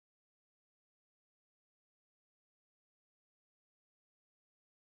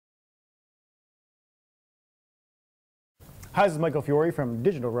Hi, this is Michael Fiore from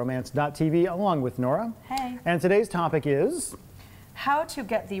digitalromance.tv along with Nora. Hey. And today's topic is how to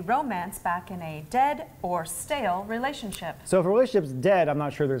get the romance back in a dead or stale relationship. So if a relationship's dead, I'm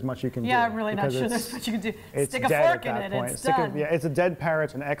not sure there's much you can do. Yeah, I'm really not sure there's much you can do. Stick a fork in it, it's done. Yeah, it's a dead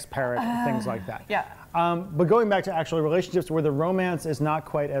parrot, an ex-parrot, things like that. Yeah. But going back to actually relationships where the romance is not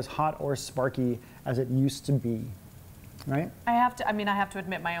quite as hot or sparky as it used to be, right? I have to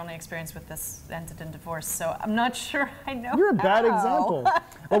admit my only experience with this ended in divorce, so I'm not sure I know. You're a bad example.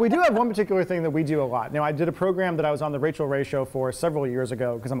 Well, we do have one particular thing that we do a lot. Now, I did a program that I was on the Rachel Ray Show for several years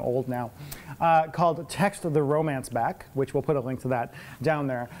ago, because I'm old now, called Text the Romance Back, which we'll put a link to that down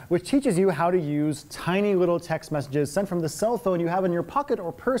there, which teaches you how to use tiny little text messages sent from the cell phone you have in your pocket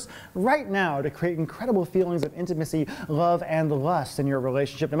or purse right now to create incredible feelings of intimacy, love, and lust in your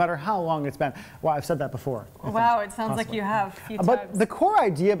relationship, no matter how long it's been. Well, I've said that before. Wow, it sounds like you have a few times. But the core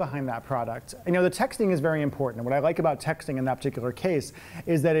idea behind that product, you know, the texting is very important. And what I like about texting in that particular case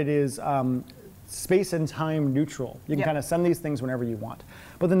is that it is space and time neutral. You can kind of send these things whenever you want.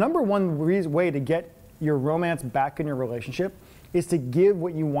 But the number one way to get your romance back in your relationship is to give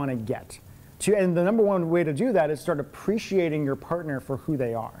what you want to get. And the number one way to do that is start appreciating your partner for who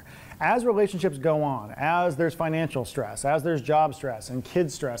they are. As relationships go on, as there's financial stress, as there's job stress and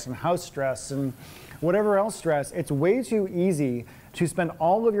kid stress and house stress and whatever else stress, it's way too easy to spend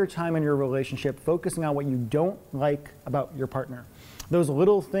all of your time in your relationship focusing on what you don't like about your partner. Those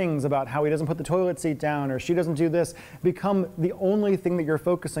little things about how he doesn't put the toilet seat down or she doesn't do this become the only thing that you're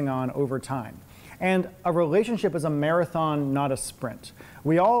focusing on over time. And a relationship is a marathon, not a sprint.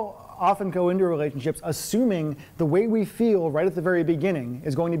 We all often go into relationships assuming the way we feel right at the very beginning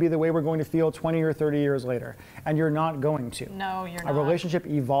is going to be the way we're going to feel 20 or 30 years later. And you're not going to. No, you're not. A relationship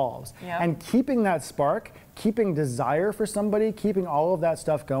evolves. Yep. And keeping that spark, keeping desire for somebody, keeping all of that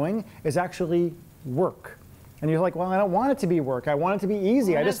stuff going is actually work. And you're like, well, I don't want it to be work. I want it to be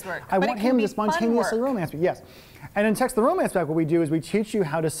easy. Well, I want him to spontaneously romance me. Yes. And in Text the Romance Back, what we do is we teach you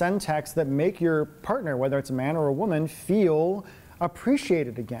how to send texts that make your partner, whether it's a man or a woman, feel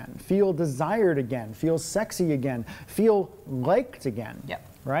appreciated again, feel desired again, feel sexy again, feel liked again. Yep.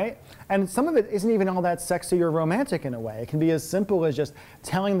 Right? And some of it isn't even all that sexy or romantic in a way. It can be as simple as just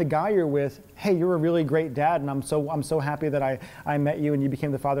telling the guy you're with, hey, you're a really great dad, and I'm so happy that I met you and you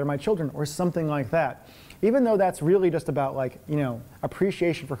became the father of my children, or something like that. Even though that's really just about, like, you know,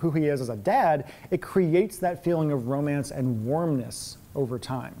 appreciation for who he is as a dad, it creates that feeling of romance and warmness over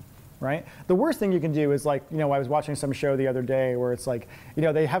time. Right? The worst thing you can do is, like, you know, I was watching some show the other day where it's like, you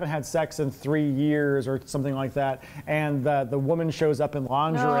know, they haven't had sex in 3 years or something like that, and the woman shows up in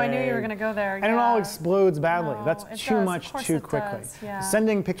lingerie. No, I knew you were going to go there. And it all explodes badly. No, That's too much too quickly. Yeah.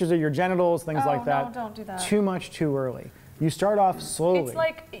 Sending pictures of your genitals, things like that. No, don't do that. Too much too early. You start off slowly. It's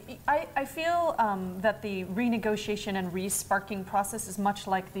like, I feel that the renegotiation and re-sparking process is much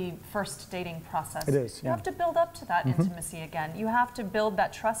like the first dating process. It is, You have to build up to that intimacy again. You have to build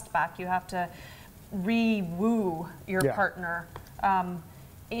that trust back. You have to re-woo your partner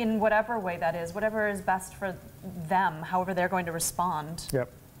in whatever way that is, whatever is best for them, however they're going to respond.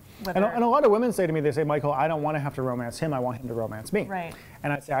 Yep. And a lot of women say to me, they say, Michael, I don't want to have to romance him, I want him to romance me. Right.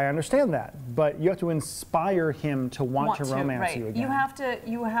 And I say, I understand that, but you have to inspire him to want to romance you again. You have to,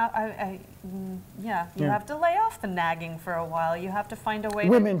 you have to lay off the nagging for a while. You have to find a way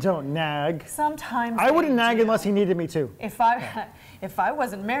Women don't nag. Sometimes I wouldn't nag unless he needed me to. If I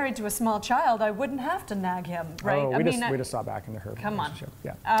wasn't married to a small child, I wouldn't have to nag him, right? Oh, we just saw back into her relationship.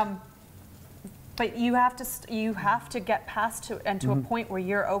 Yeah. But you have to get past to a point where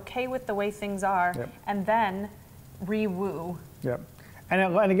you're okay with the way things are, and then re-woo. Yep.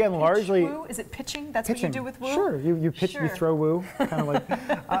 And again, largely, woo? Is it pitching? That's what you do with woo? Sure, you pitch, you throw woo, kind of like.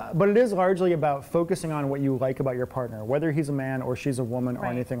 But it is largely about focusing on what you like about your partner, whether he's a man or she's a woman or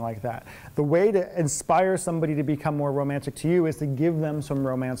anything like that. The way to inspire somebody to become more romantic to you is to give them some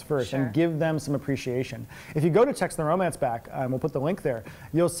romance first and give them some appreciation. If you go to Text the Romance Back, we'll put the link there,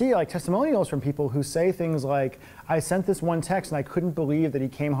 you'll see like testimonials from people who say things like, I sent this one text and I couldn't believe that he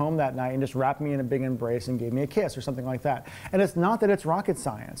came home that night and just wrapped me in a big embrace and gave me a kiss or something like that. And it's not that it's rocket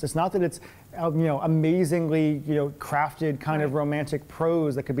science. It's not that it's amazingly crafted kind of romantic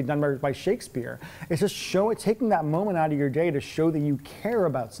prose that could be done by Shakespeare. It's just taking that moment out of your day to show that you care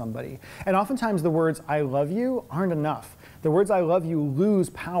about somebody. And oftentimes the words I love you aren't enough. The words I love you lose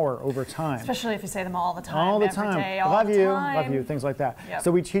power over time. Especially if you say them all the time, all the time. Every day, love you, things like that. Yep.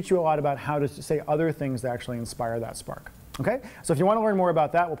 So we teach you a lot about how to say other things that actually inspire that spark. Okay? So if you want to learn more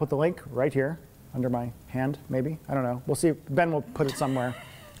about that, we'll put the link right here under my hand, maybe. I don't know. We'll see. Ben will put it somewhere.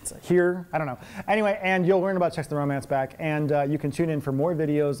 It's here, I don't know. Anyway, and you'll learn about Text the Romance Back, and you can tune in for more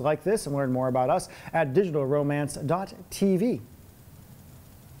videos like this and learn more about us at digitalromance.tv.